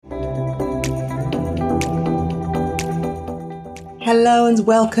Hello and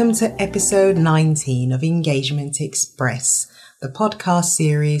welcome to episode 19 of Engagement Express, the podcast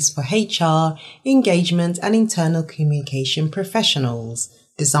series for HR, engagement and internal communication professionals,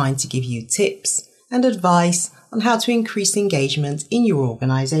 designed to give you tips and advice on how to increase engagement in your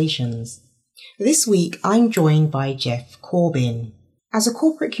organizations. This week, I'm joined by Jeff Corbin. As a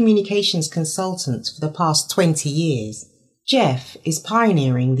corporate communications consultant for the past 20 years, Jeff is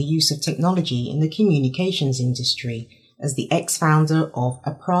pioneering the use of technology in the communications industry as the ex-founder of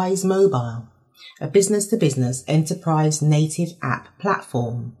Apprise Mobile, a business-to-business enterprise native app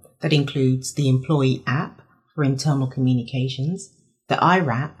platform that includes the Employee app for internal communications, the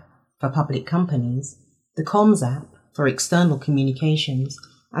IRAP for public companies, the Comms app for external communications,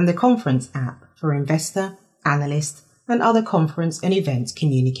 and the Conference app for investor, analyst, and other conference and event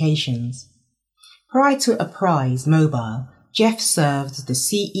communications. Prior to Apprise Mobile, Jeff served as the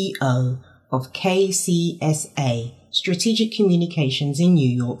CEO of KCSA Strategic Communications in New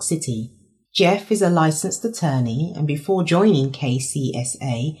York City. Jeff is a licensed attorney and before joining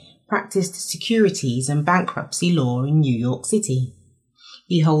KCSA, practiced securities and bankruptcy law in New York City.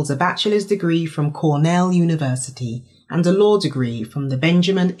 He holds a bachelor's degree from Cornell University and a law degree from the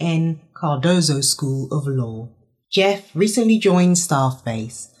Benjamin N. Cardozo School of Law. Jeff recently joined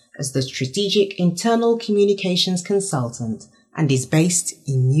Staffbase as the Strategic Internal Communications Consultant and is based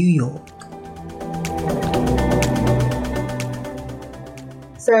in New York.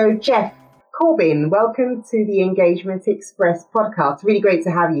 So, Jeff Corbin, welcome to the Engagement Express podcast. Really great to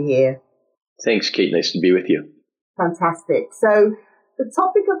have you here. Thanks, Kate. Nice to be with you. Fantastic. So, the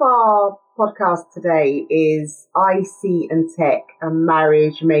topic of our podcast today is IC and Tech, a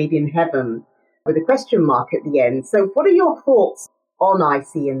marriage made in heaven, with a question mark at the end. So, what are your thoughts on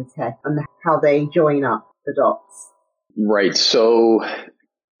IC and Tech and how they join up the dots? Right. So,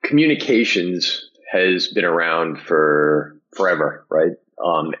 communications has been around for forever, right?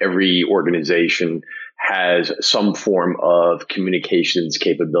 Every organization has some form of communications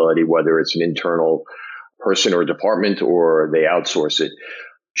capability, whether it's an internal person or department or they outsource it.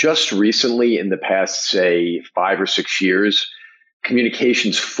 Just recently, in the past, say, 5 or 6 years,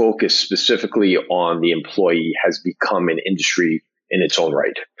 communications focused specifically on the employee has become an industry in its own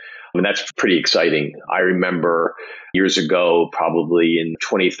right. And that's pretty exciting. I remember years ago, probably in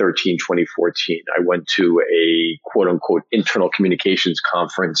 2013, 2014, I went to a quote unquote internal communications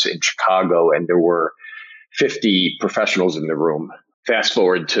conference in Chicago, and there were 50 professionals in the room. Fast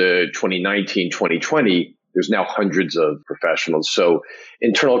forward to 2019, 2020, there's now hundreds of professionals. So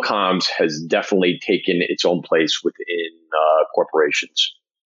internal comms has definitely taken its own place within corporations.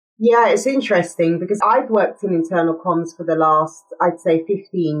 Yeah, it's interesting because I've worked in internal comms for the last, I'd say,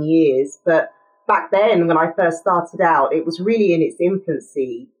 15 years. But back then, when I first started out, it was really in its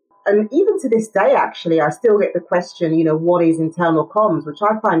infancy. And even to this day, actually, I still get the question, what is internal comms, which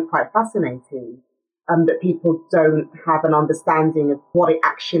I find quite fascinating, that people don't have an understanding of what it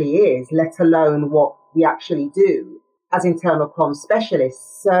actually is, let alone what we actually do as internal comms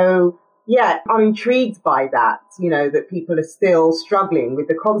specialists. So yeah, I'm intrigued by that, that people are still struggling with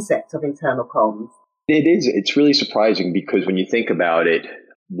the concept of internal comms. It is. It's really surprising because when you think about it,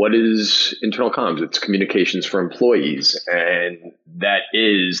 what is internal comms? It's communications for employees, and that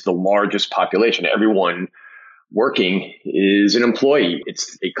is the largest population. Everyone working is an employee.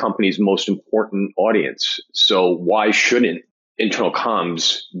 It's a company's most important audience. So why shouldn't internal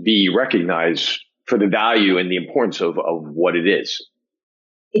comms be recognized for the value and the importance of what it is?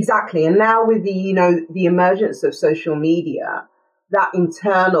 Exactly. And now with the emergence of social media, that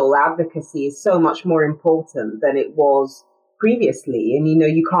internal advocacy is so much more important than it was previously. And,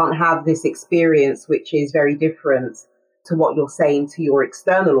 you can't have this experience, which is very different to what you're saying to your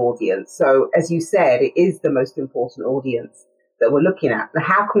external audience. So as you said, it is the most important audience that we're looking at. Now,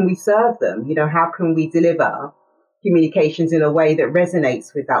 how can we serve them? How can we deliver communications in a way that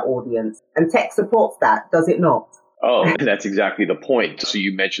resonates with that audience? And tech supports that, does it not? Oh, that's exactly the point. So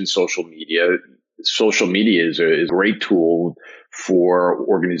you mentioned social media. Social media is a great tool for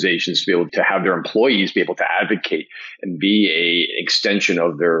organizations to be able to have their employees be able to advocate and be an extension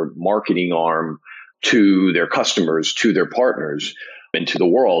of their marketing arm to their customers, to their partners, and to the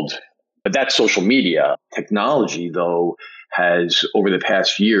world. But that's social media. Technology, though, has over the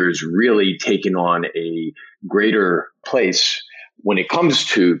past years really taken on a greater place when it comes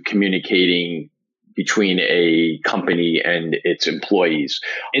to communicating between a company and its employees.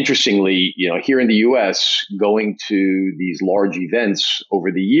 Interestingly, here in the US, going to these large events over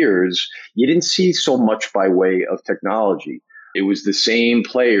the years, you didn't see so much by way of technology. It was the same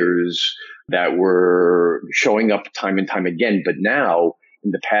players that were showing up time and time again. But now,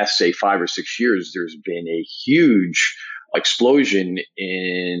 in the past, say, 5 or 6 years, there's been a huge explosion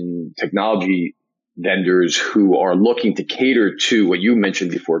in technology vendors who are looking to cater to what you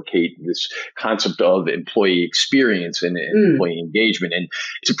mentioned before, Kate, this concept of employee experience and employee engagement. And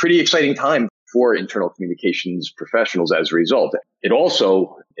it's a pretty exciting time for internal communications professionals as a result. It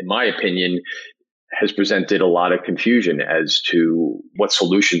also, in my opinion, has presented a lot of confusion as to what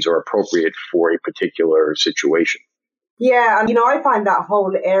solutions are appropriate for a particular situation. Yeah, and I find that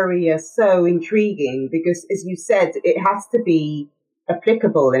whole area so intriguing because, as you said, it has to be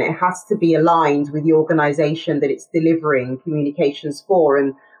applicable and it has to be aligned with the organization that it's delivering communications for.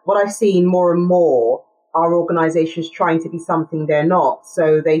 And what I've seen more and more are organizations trying to be something they're not.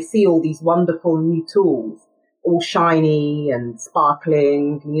 So they see all these wonderful new tools, all shiny and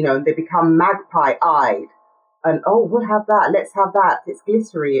sparkling, and they become magpie-eyed. And, oh, we'll have that. Let's have that. It's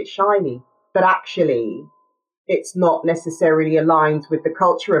glittery. It's shiny. But actually, it's not necessarily aligned with the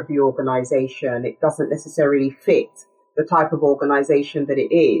culture of the organization. It doesn't necessarily fit the type of organization that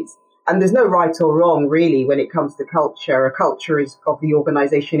it is. And there's no right or wrong, really, when it comes to culture. A culture of the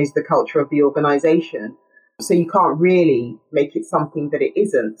organization is the culture of the organization. So you can't really make it something that it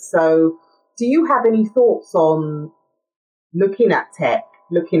isn't. So do you have any thoughts on looking at tech,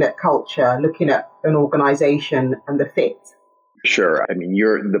 looking at culture, looking at an organization and the fit? Sure. I mean,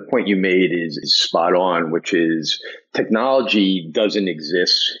 the point you made is spot on, which is technology doesn't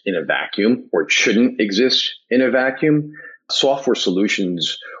exist in a vacuum, or it shouldn't exist in a vacuum. Software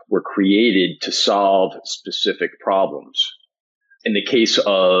solutions were created to solve specific problems. In the case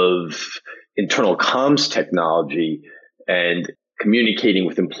of internal comms technology and communicating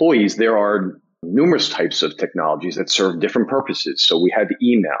with employees, there are numerous types of technologies that serve different purposes. So we have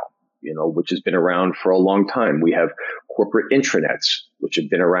email, which has been around for a long time. We have corporate intranets, which have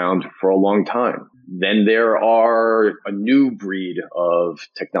been around for a long time. Then there are a new breed of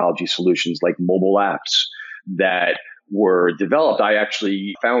technology solutions like mobile apps that were developed. I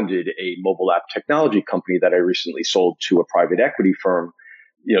actually founded a mobile app technology company that I recently sold to a private equity firm.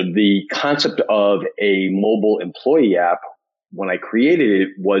 The concept of a mobile employee app, when I created it,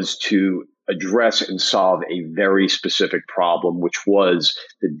 was to address and solve a very specific problem, which was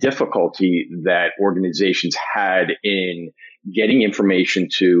the difficulty that organizations had in getting information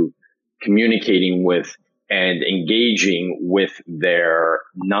to, communicating with, and engaging with their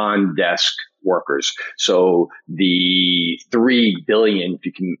non-desk workers. So the 3 billion, if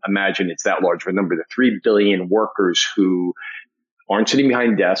you can imagine it's that large of a number, the 3 billion workers who aren't sitting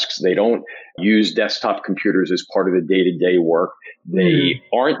behind desks. They don't use desktop computers as part of the day-to-day work. They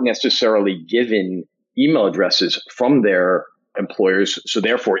aren't necessarily given email addresses from their employers. So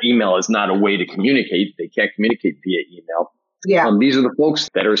therefore, email is not a way to communicate. They can't communicate via email. Yeah. These are the folks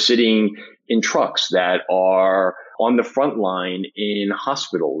that are sitting in trucks, that are on the front line in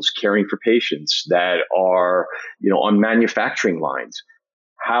hospitals caring for patients, that are, on manufacturing lines.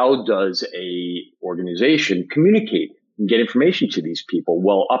 How does a organization communicate and get information to these people?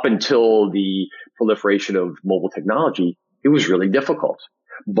 Well, up until the proliferation of mobile technology, it was really difficult.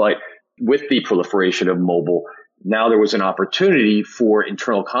 But with the proliferation of mobile, now there was an opportunity for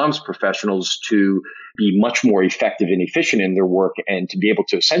internal comms professionals to be much more effective and efficient in their work, and to be able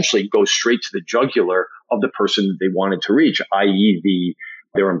to essentially go straight to the jugular of the person that they wanted to reach, i.e.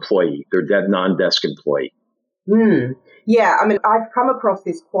 their employee, their non-desk employee. Yeah, I mean, I've come across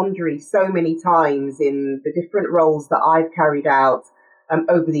this quandary so many times in the different roles that I've carried out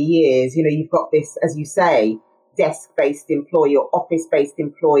over the years. You've got this, as you say, desk-based employee or office-based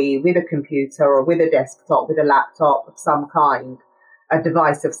employee with a computer or with a desktop, with a laptop of some kind, a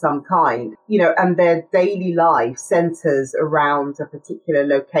device of some kind, and their daily life centers around a particular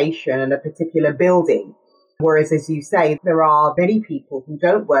location and a particular building. Whereas, as you say, there are many people who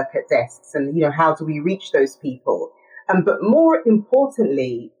don't work at desks, and, how do we reach those people? But more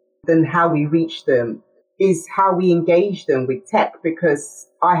importantly than how we reach them is how we engage them with tech, because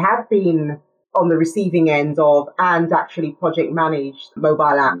I have been on the receiving end of and actually project managed mobile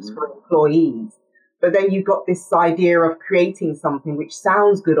apps for employees. But then you've got this idea of creating something which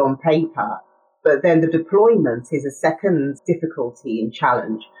sounds good on paper, but then the deployment is a second difficulty and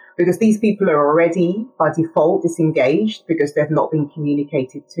challenge, because these people are already by default disengaged because they've not been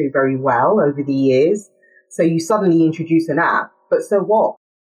communicated to very well over the years. So you suddenly introduce an app, but so what?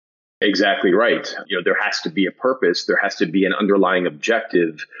 Exactly right. There has to be a purpose. There has to be an underlying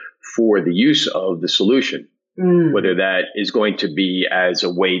objective for the use of the solution, whether that is going to be as a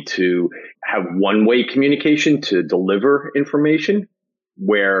way to have one-way communication to deliver information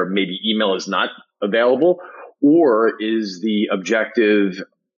where maybe email is not available, or is the objective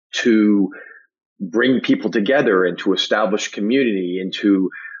to bring people together and to establish community and to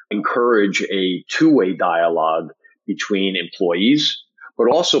encourage a two-way dialogue between employees, but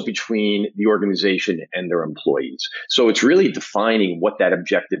also between the organization and their employees. So it's really defining what that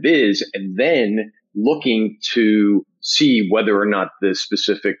objective is and then looking to see whether or not the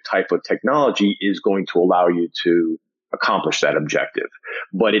specific type of technology is going to allow you to accomplish that objective.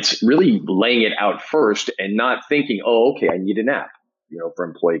 But it's really laying it out first and not thinking, oh, okay, I need an app, for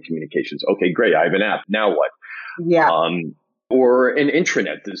employee communications. Okay, great. I have an app. Now what? Yeah. Or an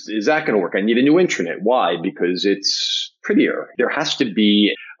intranet. Is that going to work? I need a new intranet. Why? Because it's prettier. There has to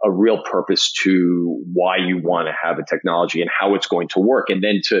be a real purpose to why you want to have a technology and how it's going to work. And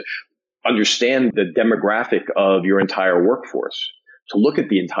then to understand the demographic of your entire workforce, to look at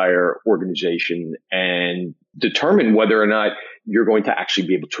the entire organization and determine whether or not you're going to actually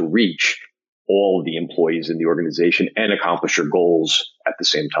be able to reach all of the employees in the organization and accomplish your goals at the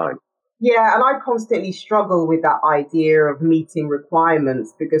same time. Yeah, and I constantly struggle with that idea of meeting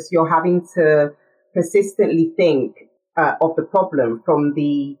requirements because you're having to persistently think of the problem from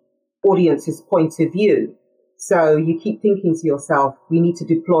the audience's point of view. So you keep thinking to yourself, we need to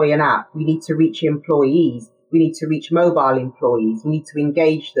deploy an app, we need to reach employees, we need to reach mobile employees, we need to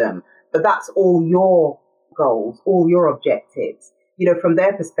engage them. But that's all your goals, all your objectives. From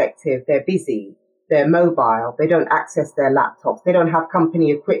their perspective, they're busy, they're mobile, they don't access their laptops, they don't have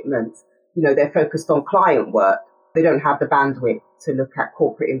company equipment. They're focused on client work. They don't have the bandwidth to look at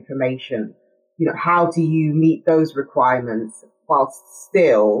corporate information. How do you meet those requirements whilst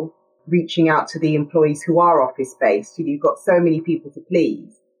still reaching out to the employees who are office-based? You've got so many people to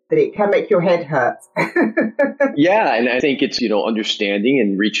please that it can make your head hurt. Yeah, and I think it's, understanding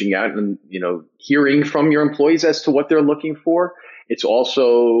and reaching out and, hearing from your employees as to what they're looking for. It's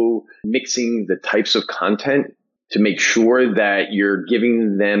also mixing the types of content to make sure that you're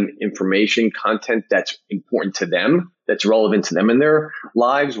giving them information, content that's important to them, that's relevant to them in their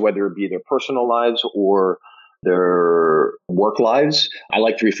lives, whether it be their personal lives or their work lives. I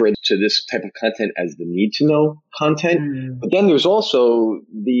like to refer to this type of content as the need to know content. But then there's also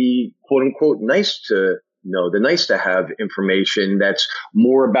the quote unquote nice to know, the nice to have information that's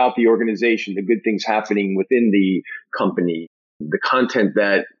more about the organization, the good things happening within the company, the content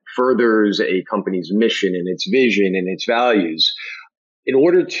that furthers a company's mission and its vision and its values. In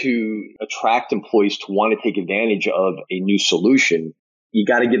order to attract employees to want to take advantage of a new solution, you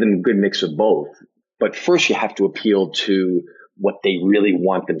got to give them a good mix of both. But first, you have to appeal to what they really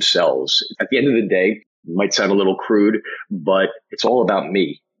want themselves. At the end of the day, it might sound a little crude, but it's all about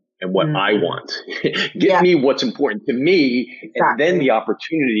me and what I want. Give me what's important to me, and then the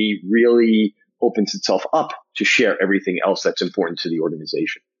opportunity really opens itself up to share everything else that's important to the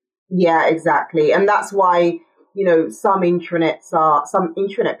organization. Yeah, exactly. And that's why, some intranet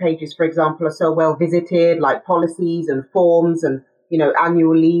pages, for example, are so well visited, like policies and forms and,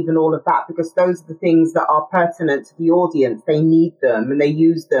 annual leave and all of that, because those are the things that are pertinent to the audience. They need them and they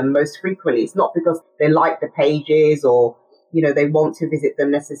use them most frequently. It's not because they like the pages or, they want to visit them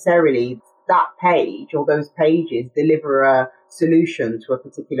necessarily. That page or those pages deliver a solution to a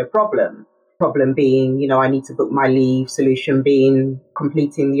particular problem. Problem being, I need to book my leave, solution being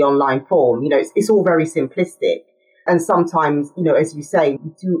completing the online form. It's all very simplistic. And sometimes, as you say,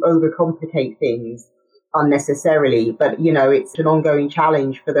 we do overcomplicate things unnecessarily. But, it's an ongoing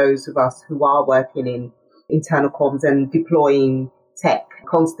challenge for those of us who are working in internal comms and deploying tech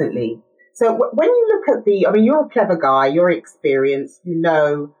constantly. So when you look at you're a clever guy, you're experienced, you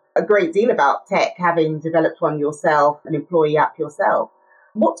know a great deal about tech, having developed one yourself, an employee app yourself.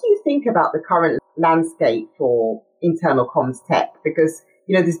 What do you think about the current landscape for internal comms tech? Because,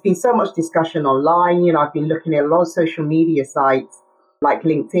 there's been so much discussion online. I've been looking at a lot of social media sites like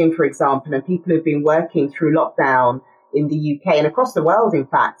LinkedIn, for example, and people who've been working through lockdown in the UK and across the world, in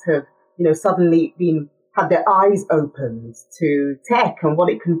fact, have, suddenly had their eyes opened to tech and what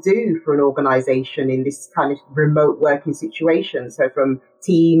it can do for an organization in this kind of remote working situation. So from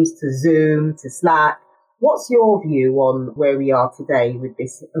Teams to Zoom to Slack. What's your view on where we are today with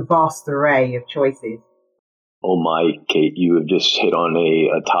this vast array of choices? Oh my, Kate, you have just hit on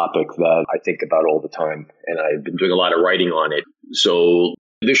a topic that I think about all the time, and I've been doing a lot of writing on it. So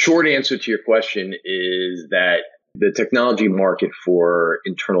the short answer to your question is that the technology market for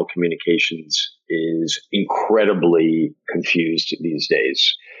internal communications is incredibly confused these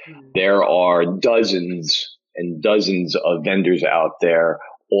days. There are dozens and dozens of vendors out there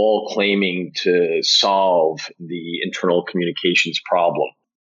all claiming to solve the internal communications problem.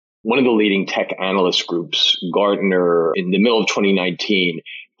 One of the leading tech analyst groups, Gartner, in the middle of 2019,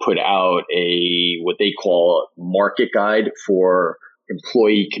 put out what they call market guide for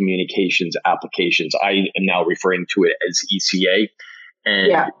employee communications applications. I am now referring to it as ECA.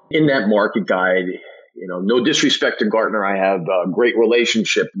 And in that market guide, No disrespect to Gartner. I have a great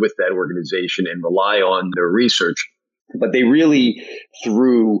relationship with that organization and rely on their research, but they really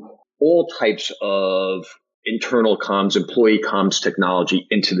threw all types of internal comms, employee comms technology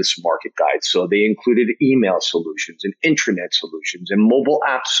into this market guide. So they included email solutions and intranet solutions and mobile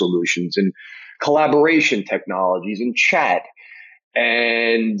app solutions and collaboration technologies and chat.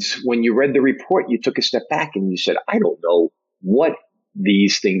 And when you read the report, you took a step back and you said, I don't know what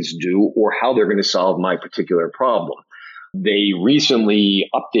these things do or how they're going to solve my particular problem. They recently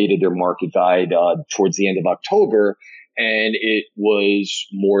updated their market guide towards the end of October, and it was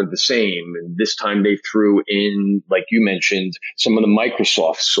more the same. And this time they threw in, like you mentioned, some of the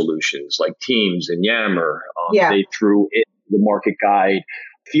Microsoft solutions like Teams and Yammer. They threw in the market guide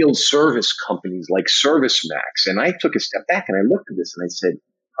field service companies like ServiceMax. And I took a step back and I looked at this and I said,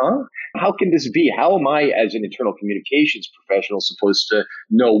 how can this be? How am I, as an internal communications professional, supposed to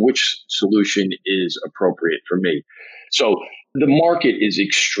know which solution is appropriate for me? So the market is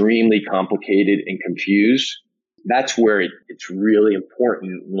extremely complicated and confused. That's where it's really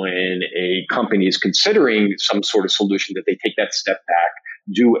important when a company is considering some sort of solution that they take that step back,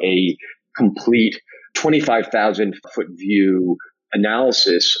 do a complete 25,000 foot view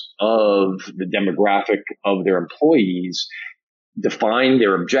analysis of the demographic of their employees, define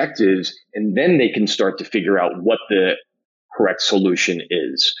their objectives, and then they can start to figure out what the correct solution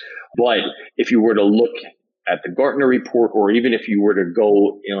is. But if you were to look at the Gartner report, or even if you were to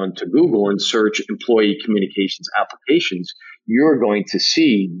go onto Google and search employee communications applications, you're going to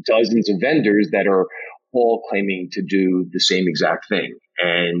see dozens of vendors that are all claiming to do the same exact thing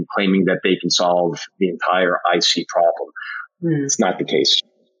and claiming that they can solve the entire IC problem. It's not the case.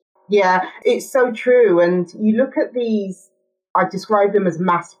 Yeah, it's so true. And you look at these, I describe them as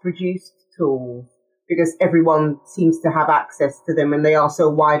mass-produced tools because everyone seems to have access to them and they are so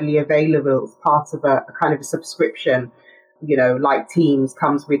widely available as part of a kind of a subscription, like Teams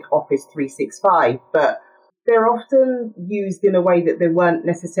comes with Office 365, but they're often used in a way that they weren't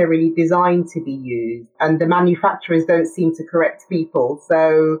necessarily designed to be used, and the manufacturers don't seem to correct people.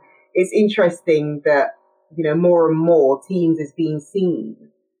 So it's interesting that more and more Teams is being seen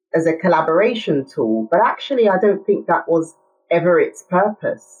as a collaboration tool, but actually I don't think that was ever its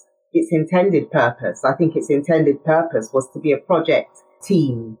purpose, its intended purpose. I think its intended purpose was to be a project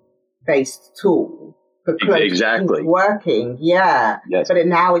team-based tool for exactly working. Yeah, yes. But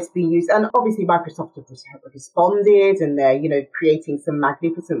now it's being used, and obviously Microsoft have responded, and they're creating some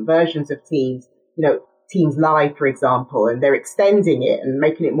magnificent versions of Teams. Teams Live, for example, and they're extending it and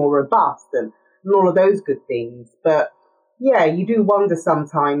making it more robust and all of those good things. But yeah, you do wonder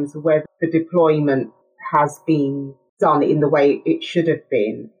sometimes whether the deployment has been done in the way it should have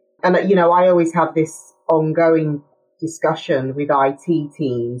been. And, I always have this ongoing discussion with IT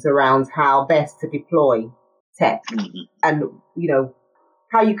teams around how best to deploy tech and,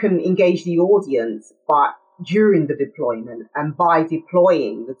 how you can engage the audience during the deployment and by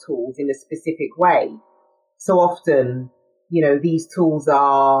deploying the tools in a specific way. So often, these tools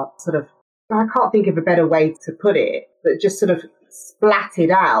are sort of, I can't think of a better way to put it, but just sort of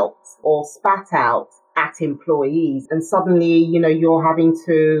splatted out or spat out at employees. And suddenly, you're having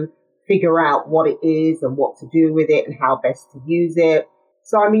to figure out what it is and what to do with it and how best to use it.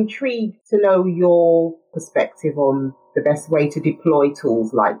 So I'm intrigued to know your perspective on the best way to deploy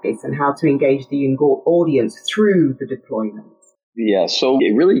tools like this and how to engage the audience through the deployment. Yeah, so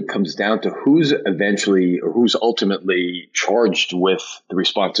it really comes down to who's ultimately charged with the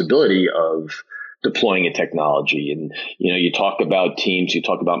responsibility of deploying a technology. And, you talk about Teams, you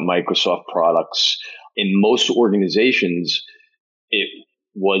talk about Microsoft products. In most organizations, it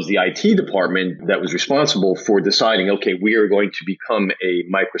was the IT department that was responsible for deciding, okay, we are going to become a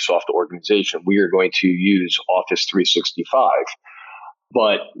Microsoft organization. We are going to use Office 365.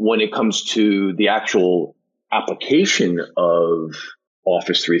 But when it comes to the actual application of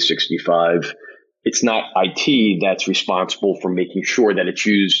Office 365, it's not IT that's responsible for making sure that it's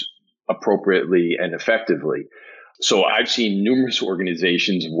used appropriately and effectively. So I've seen numerous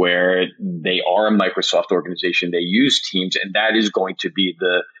organizations where they are a Microsoft organization, they use Teams, and that is going to be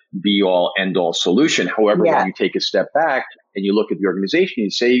the be-all, end-all solution. However, when you take a step back and you look at the organization,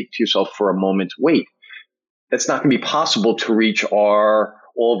 you say to yourself for a moment, wait, that's not going to be possible to reach all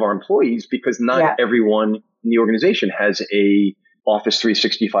of our employees because not everyone in the organization has a Office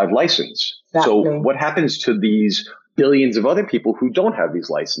 365 license. Exactly. So what happens to these billions of other people who don't have these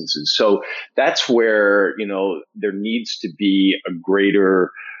licenses? So that's where, there needs to be a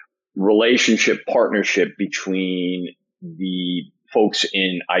greater partnership between the folks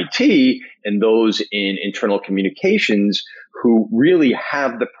in IT and those in internal communications who really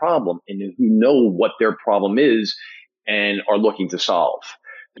have the problem and who know what their problem is and are looking to solve.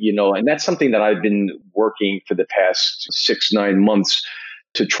 And that's something that I've been working for the past 6-9 months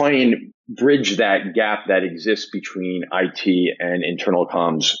to try and bridge that gap that exists between IT and internal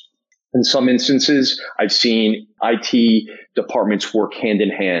comms. In some instances, I've seen IT departments work hand in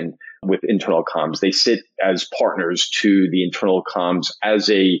hand with internal comms. They sit as partners to the internal comms as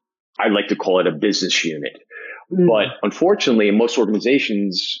I like to call it a business unit. But unfortunately, in most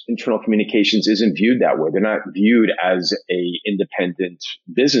organizations, internal communications isn't viewed that way. They're not viewed as a independent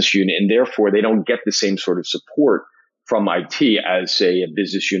business unit, and therefore they don't get the same sort of support from IT as, say, a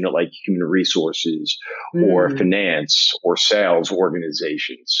business unit like human resources or finance or sales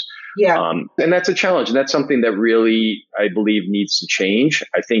organizations. Yeah. And that's a challenge. And that's something that really, I believe, needs to change.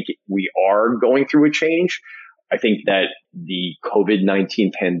 I think we are going through a change. I think that the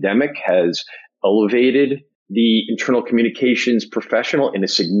COVID-19 pandemic has elevated the internal communications professional in a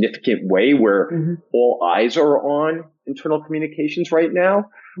significant way where all eyes are on internal communications right now.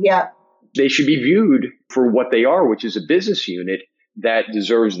 Yeah. They should be viewed for what they are, which is a business unit that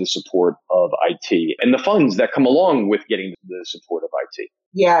deserves the support of IT and the funds that come along with getting the support of IT.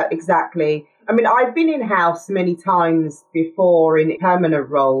 Yeah, exactly. I mean, I've been in-house many times before in permanent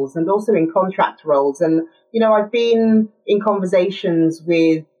roles and also in contract roles. And, I've been in conversations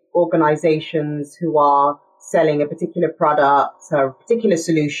with organizations who are selling a particular product, a particular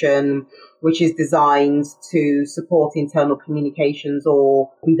solution, which is designed to support internal communications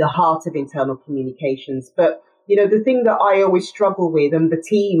or be the heart of internal communications. But, the thing that I always struggle with and the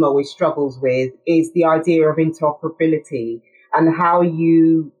team always struggles with is the idea of interoperability and how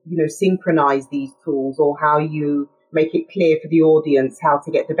you synchronize these tools or how you make it clear for the audience how to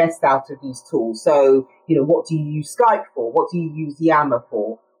get the best out of these tools. So, what do you use Skype for? What do you use Yammer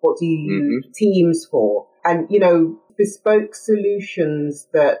for? What do you use Teams for? And, bespoke solutions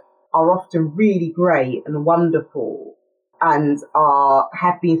that are often really great and wonderful and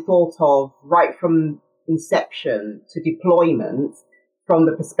have been thought of right from inception to deployment from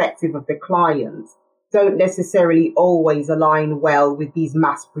the perspective of the client don't necessarily always align well with these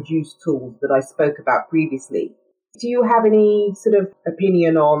mass-produced tools that I spoke about previously. Do you have any sort of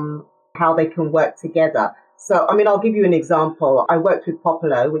opinion on how they can work together? So, I'll give you an example. I worked with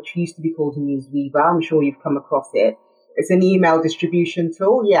Popolo, which used to be called NewsWeaver. I'm sure you've come across it. It's an email distribution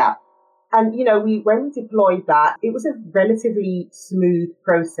tool. Yeah. And, when we deployed that, it was a relatively smooth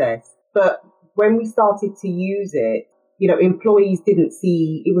process. But when we started to use it, employees didn't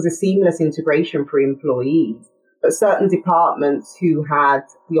see, it was a seamless integration for employees. But certain departments who had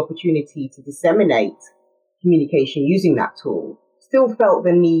the opportunity to disseminate communication using that tool still felt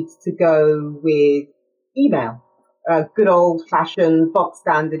the need to go with email, good old fashioned bog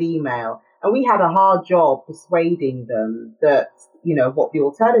standard email. And we had a hard job persuading them that,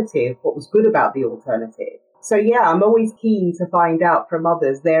 what was good about the alternative. So yeah, I'm always keen to find out from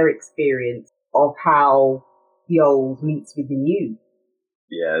others their experience of how the old meets with the new.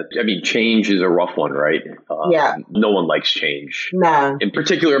 Yeah, change is a rough one, right? Yeah. No one likes change. No. In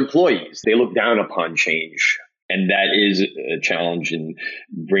particular, employees, they look down upon change. And that is a challenge in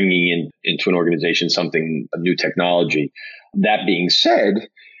bringing into an organization a new technology. That being said,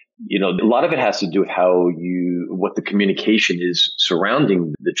 a lot of it has to do with what the communication is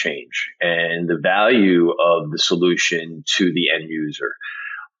surrounding the change and the value of the solution to the end user.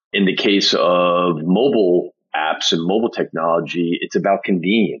 In the case of mobile apps and mobile technology, it's about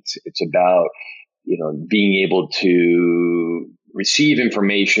convenience. It's about, being able to receive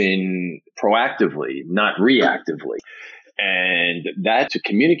information proactively, not reactively. And that to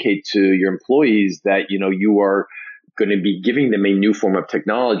communicate to your employees that, you are going to be giving them a new form of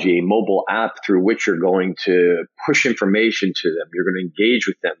technology, a mobile app through which you're going to push information to them. You're going to engage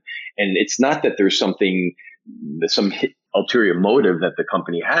with them. And it's not that there's some ulterior motive that the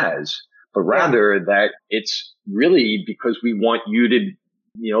company has, but rather that it's really because we want you to,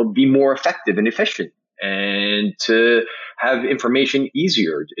 be more effective and efficient and to have information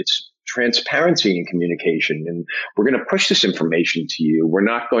easier. It's transparency in communication. And we're going to push this information to you. We're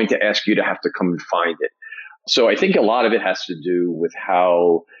not going to ask you to have to come and find it. So I think a lot of it has to do with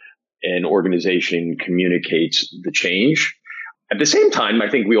how an organization communicates the change. At the same time, I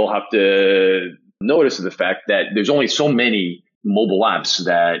think we all have to notice the fact that there's only so many mobile apps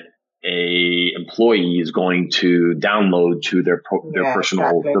that a employee is going to download to their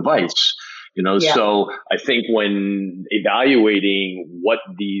personal device. So I think when evaluating what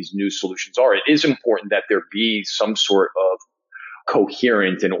these new solutions are, it is important that there be some sort of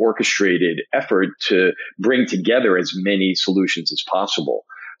coherent and orchestrated effort to bring together as many solutions as possible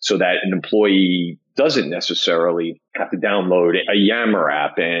so that an employee doesn't necessarily have to download a Yammer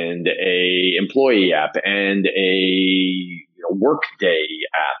app and a employee app and a Workday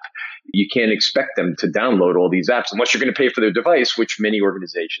app. You can't expect them to download all these apps unless you're going to pay for their device, which many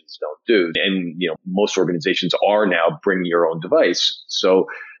organizations don't do. And, most organizations are now bring your own device. So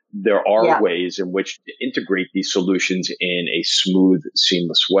there are ways in which to integrate these solutions in a smooth,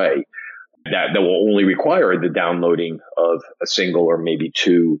 seamless way that will only require the downloading of a single or maybe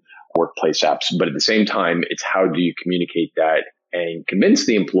two workplace apps. But at the same time, it's how do you communicate that and convince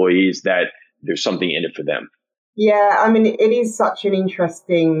the employees that there's something in it for them? Yeah, I mean, it is such an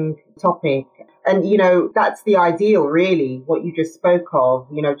interesting topic. And, that's the ideal, really, what you just spoke of,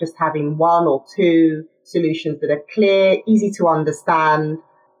 just having one or two solutions that are clear, easy to understand,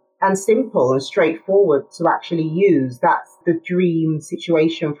 and simple and straightforward to actually use. That's the dream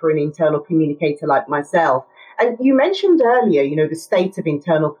situation for an internal communicator like myself. And you mentioned earlier, the state of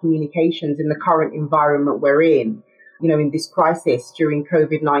internal communications in the current environment we're in. In this crisis during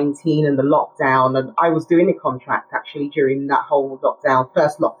COVID-19 and the lockdown. And I was doing a contract actually during that whole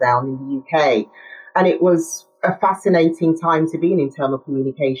first lockdown in the UK. And it was a fascinating time to be in internal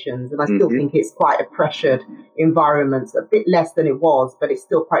communications. And I still think it's quite a pressured environment, a bit less than it was, but it's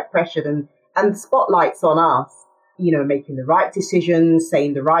still quite pressured. And the spotlight's on us, making the right decisions,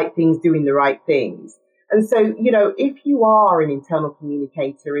 saying the right things, doing the right things. And so, if you are an internal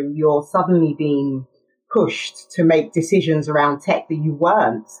communicator and you're suddenly being pushed to make decisions around tech that you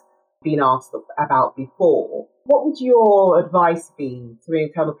weren't being asked about before, what would your advice be to an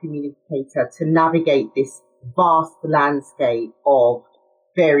internal communicator to navigate this vast landscape of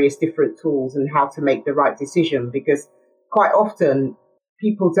various different tools and how to make the right decision? Because quite often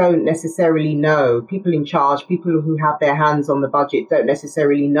people don't necessarily know, people in charge, people who have their hands on the budget don't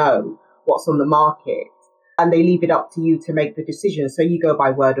necessarily know what's on the market, and they leave it up to you to make the decision. So you go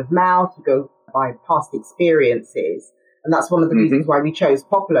by word of mouth, you go by past experiences. And that's one of the reasons why we chose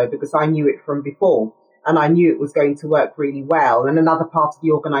Popolo, because I knew it from before and I knew it was going to work really well. And another part of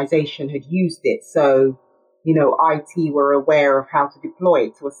the organization had used it. So, IT were aware of how to deploy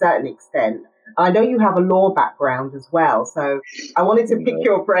it to a certain extent. I know you have a law background as well. So I wanted to pick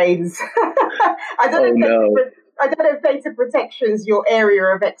your brains. I don't know if data protection's your area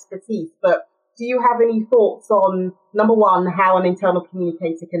of expertise, but do you have any thoughts on, number one, how an internal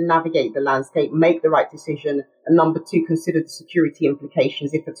communicator can navigate the landscape, make the right decision, and number two, consider the security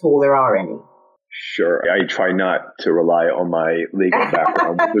implications, if at all there are any? Sure. I try not to rely on my legal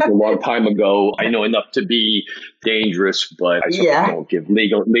background. It was a long time ago. I know enough to be dangerous, but I certainly don't give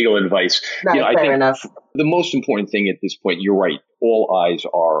legal advice. No, fair enough. The most important thing at this point, you're right, all eyes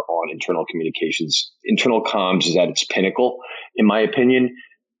are on internal communications. Internal comms is at its pinnacle, in my opinion.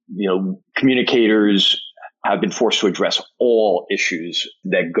 Communicators have been forced to address all issues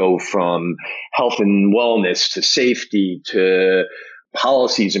that go from health and wellness to safety to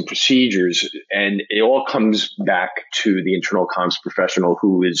policies and procedures. And it all comes back to the internal comms professional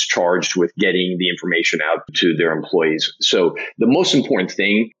who is charged with getting the information out to their employees. So the most important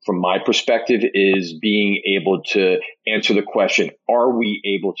thing from my perspective is being able to answer the question, are we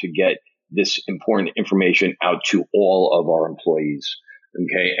able to get this important information out to all of our employees?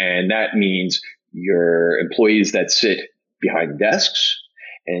 Okay. And that means your employees that sit behind desks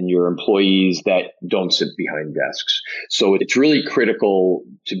and your employees that don't sit behind desks. So it's really critical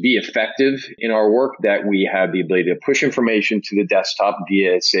to be effective in our work that we have the ability to push information to the desktop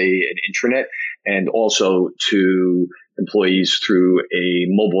via, say, an intranet, and also to employees through a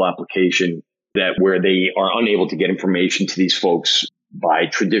mobile application that where they are unable to get information to these folks by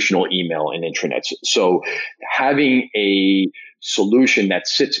traditional email and intranets. So having a solution that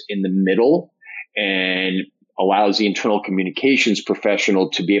sits in the middle and allows the internal communications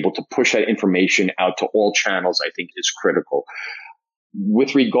professional to be able to push that information out to all channels, I think is critical.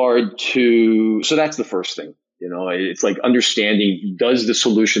 With regard to, so that's the first thing, it's like understanding, does the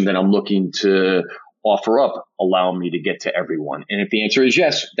solution that I'm looking to offer up allow me to get to everyone? And if the answer is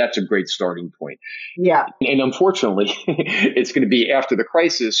yes, that's a great starting point. Yeah. And unfortunately, it's going to be after the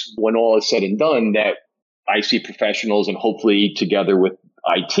crisis, when all is said and done, that IC professionals and hopefully together with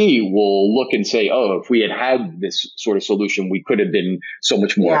IT will look and say, oh, if we had this sort of solution, we could have been so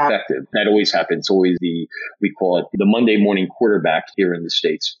much more effective. That always happens. It's always we call it the Monday morning quarterback here in the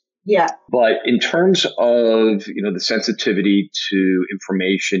States. Yeah. But in terms of, the sensitivity to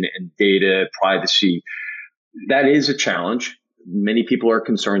information and data privacy, that is a challenge. Many people are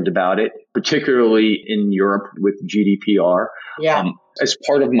concerned about it, particularly in Europe with GDPR. Yeah. As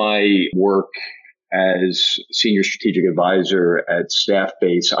part of my work as senior strategic advisor at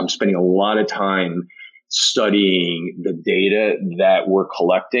Staffbase, I'm spending a lot of time studying the data that we're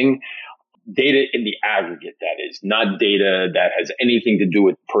collecting. Data in the aggregate, that is, not data that has anything to do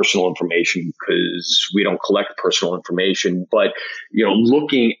with personal information, because we don't collect personal information, but,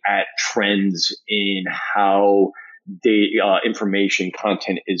 looking at trends in how information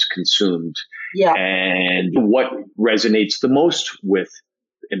content is consumed, and what resonates the most with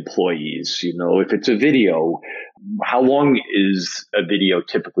employees. If it's a video, how long is a video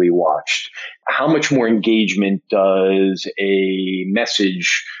typically watched? How much more engagement does a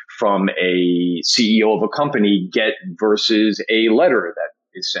message from a CEO of a company get versus a letter that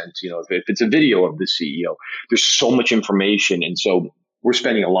is sent? If it's a video of the CEO, there's so much information. And so we're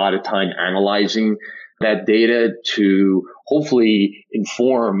spending a lot of time analyzing that data to hopefully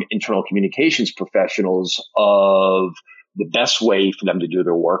inform internal communications professionals of the best way for them to do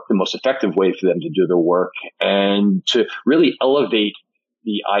their work, the most effective way for them to do their work, and to really elevate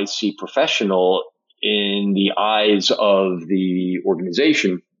the IC professional in the eyes of the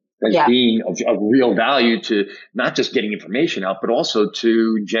organization as being of real value to not just getting information out, but also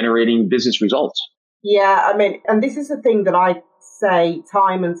to generating business results. Yeah, and this is the thing that I say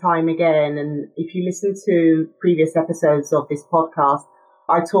time and time again. And if you listen to previous episodes of this podcast,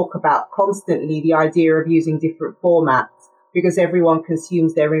 I talk about constantly the idea of using different formats, because everyone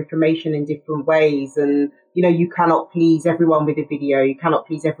consumes their information in different ways. And, you cannot please everyone with a video. You cannot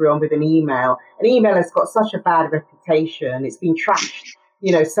please everyone with an email. An email has got such a bad reputation. It's been trashed,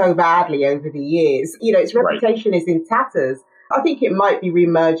 so badly over the years. Its reputation is in tatters. I think it might be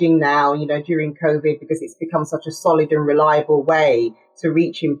reemerging now, during COVID, because it's become such a solid and reliable way to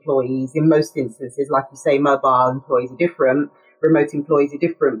reach employees. In most instances, like you say, mobile employees are different, remote employees are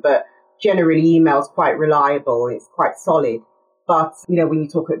different, but generally email is quite reliable. It's quite solid. But, when you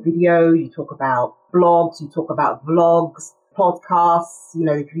talk about video, you talk about blogs, you talk about vlogs, podcasts,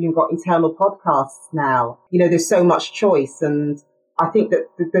 you've even got internal podcasts now. There's so much choice. And I think that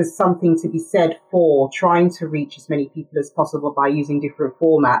there's something to be said for trying to reach as many people as possible by using different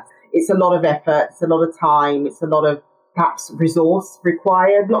formats. It's a lot of effort, it's a lot of time, it's a lot of perhaps resource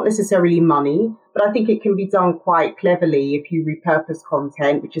required, not necessarily money, but I think it can be done quite cleverly if you repurpose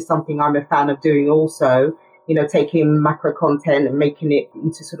content, which is something I'm a fan of doing also, taking macro content and making it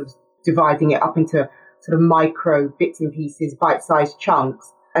into sort of dividing it up into sort of micro bits and pieces, bite-sized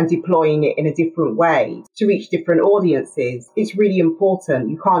chunks, and deploying it in a different way to reach different audiences. It's really important.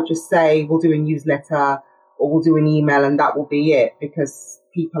 You can't just say, we'll do a newsletter or we'll do an email and that will be it, because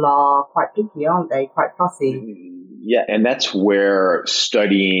people are quite picky, aren't they? Quite fussy. Yeah, and that's where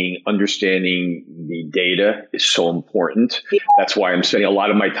studying, understanding the data is so important. Yeah. That's why I'm spending a lot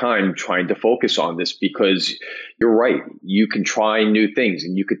of my time trying to focus on this, because you're right. You can try new things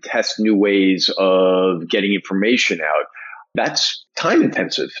and you could test new ways of getting information out. That's time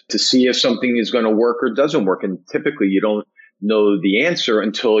intensive to see if something is going to work or doesn't work. And typically you don't know the answer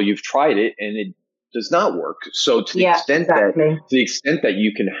until you've tried it and it does not work. So to the extent that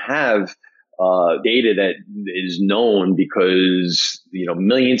you can have data that is known, because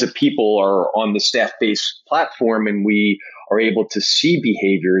millions of people are on the Staffbase platform, and we are able to see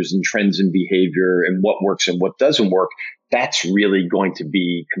behaviors and trends in behavior and what works and what doesn't work. That's really going to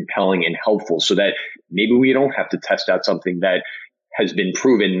be compelling and helpful, so that maybe we don't have to test out something that has been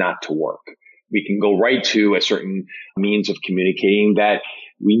proven not to work. We can go right to a certain means of communicating that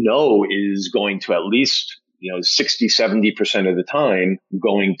we know is going to at least 60, 70% of the time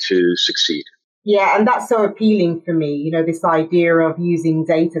going to succeed. Yeah, and that's so appealing for me, this idea of using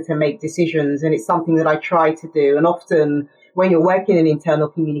data to make decisions. And it's something that I try to do. And often when you're working in internal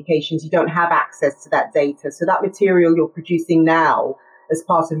communications, you don't have access to that data. So that material you're producing now as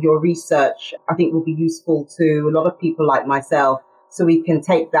part of your research, I think will be useful to a lot of people like myself. So we can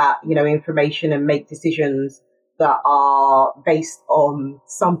take that, information and make decisions that are based on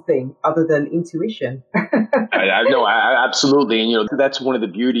something other than intuition. No, absolutely. And, that's one of the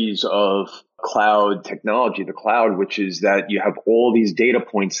beauties of cloud technology, the cloud, which is that you have all these data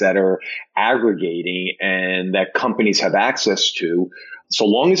points that are aggregating and that companies have access to. So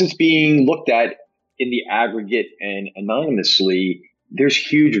long as it's being looked at in the aggregate and anonymously, there's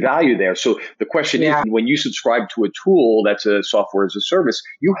huge value there. So the question is, when you subscribe to a tool that's a software as a service,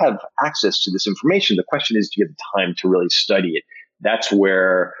 you have access to this information. The question is, do you have time to really study it? That's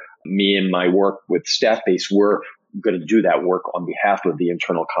where me and my work with Staffbase, we're going to do that work on behalf of the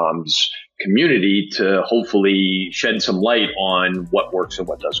internal comms community to hopefully shed some light on what works and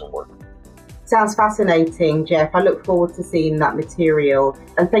what doesn't work. Sounds fascinating, Jeff. I look forward to seeing that material.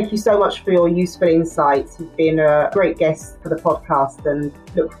 And thank you so much for your useful insights. You've been a great guest for the podcast and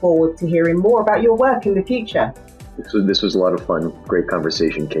look forward to hearing more about your work in the future. This was a lot of fun. Great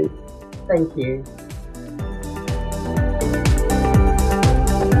conversation, Kate. Thank you.